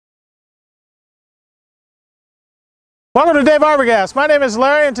Welcome to Dave Arbogast. My name is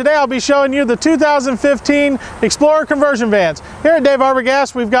Larry, and today I'll be showing you the 2015 Explorer conversion vans. Here at Dave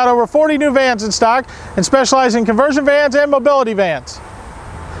Arbogast, we've got over 40 new vans in stock and specialize in conversion vans and mobility vans.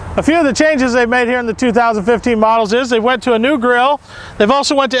 A few of the changes they've made here in the 2015 models is they went to a new grille. They've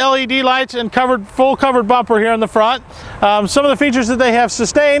also went to LED lights and full covered bumper here in the front. Some of the features that they have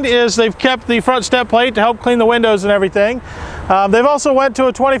sustained is they've kept the front step plate to help clean the windows and everything. They've also went to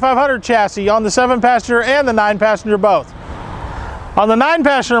a 2500 chassis on the 7-passenger and the 9-passenger both. On the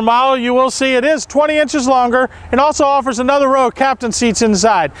 9-passenger model, you will see it is 20 inches longer and also offers another row of captain seats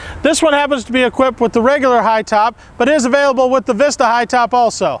inside. This one happens to be equipped with the regular high top, but is available with the Vista high top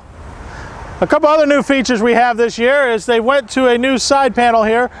also. A couple other new features we have this year is they went to a new side panel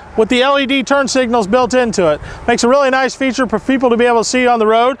here with the LED turn signals built into it. Makes a really nice feature for people to be able to see on the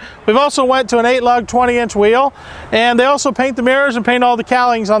road. We've also went to an 8-lug 20-inch wheel, and they also paint the mirrors and paint all the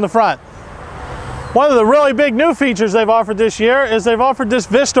cowlings on the front. One of the really big new features they've offered this year is they've offered this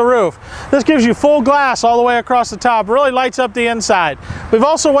Vista roof. This gives you full glass all the way across the top, really lights up the inside. We've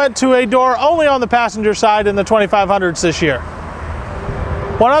also went to a door only on the passenger side in the 2500s this year.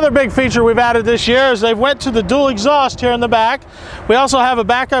 One other big feature we've added this year is they've went to the dual exhaust here in the back. We also have a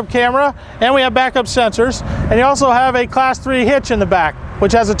backup camera and we have backup sensors, and you also have a Class 3 hitch in the back,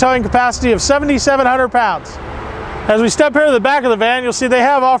 which has a towing capacity of 7,700 pounds. As we step here to the back of the van, you'll see they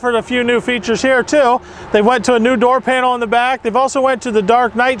have offered a few new features here too. They went to a new door panel in the back. They've also went to the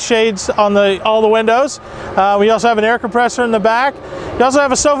dark night shades on all the windows. We also have an air compressor in the back. You also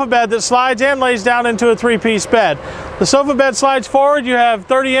have a sofa bed that slides and lays down into a 3-piece bed. The sofa bed slides forward. You have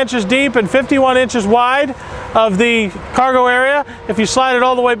 30 inches deep and 51 inches wide of the cargo area. If you slide it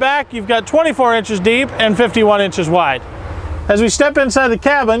all the way back, you've got 24 inches deep and 51 inches wide. As we step inside the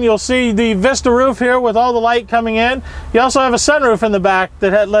cabin, you'll see the Vista roof here with all the light coming in. You also have a sunroof in the back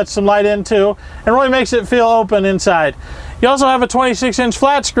that lets some light in too, and really makes it feel open inside. You also have a 26-inch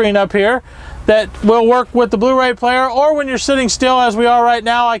flat screen up here that will work with the Blu-ray player, or when you're sitting still as we are right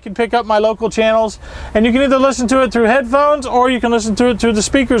now, I can pick up my local channels, and you can either listen to it through headphones or you can listen to it through the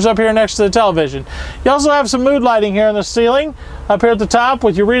speakers up here next to the television. You also have some mood lighting here in the ceiling up here at the top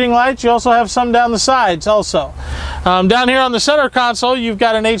with your reading lights. You also have some down the sides also. Down here on the center console, you've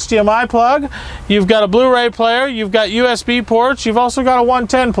got an HDMI plug, you've got a Blu-ray player, you've got USB ports, you've also got a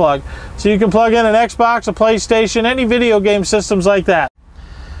 110 plug, so you can plug in an Xbox, a PlayStation, any video game systems like that.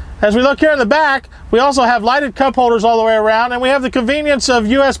 As we look here in the back, we also have lighted cup holders all the way around, and we have the convenience of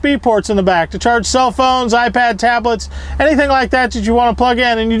USB ports in the back to charge cell phones, iPad, tablets, anything like that you want to plug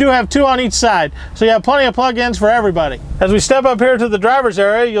in, and you do have 2 on each side, so you have plenty of plug-ins for everybody. As we step up here to the driver's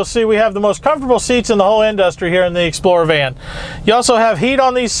area, you'll see we have the most comfortable seats in the whole industry here in the Explorer van. You also have heat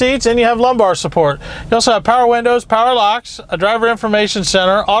on these seats, and you have lumbar support. You also have power windows, power locks, a driver information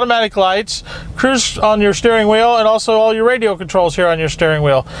center, automatic lights, cruise on your steering wheel, and also all your radio controls here on your steering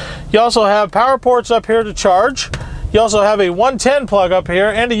wheel. You also have power ports up here to charge. You also have a 110 plug up here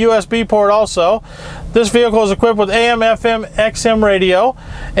and a USB port also. This vehicle is equipped with AM, FM, XM radio,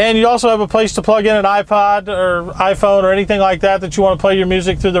 and you also have a place to plug in an iPod or iPhone or anything like that you want to play your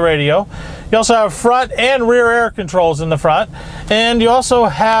music through the radio. You also have front and rear air controls in the front, and you also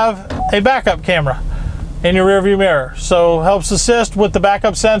have a backup camera in your rear view mirror, so helps assist with the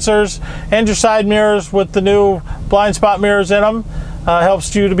backup sensors and your side mirrors with the new blind spot mirrors in them.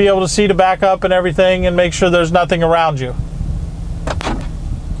 Helps you to be able to see to back up and everything and make sure there's nothing around you.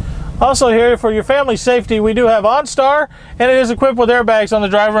 Also here for your family safety, we do have OnStar, and it is equipped with airbags on the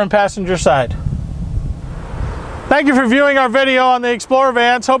driver and passenger side. Thank you for viewing our video on the Explorer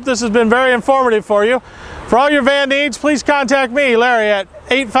vans. Hope this has been very informative for you. For all your van needs, please contact me, Larry, at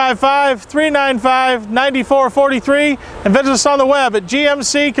 855-395-9443, and visit us on the web at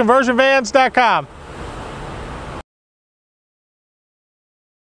gmcconversionvans.com.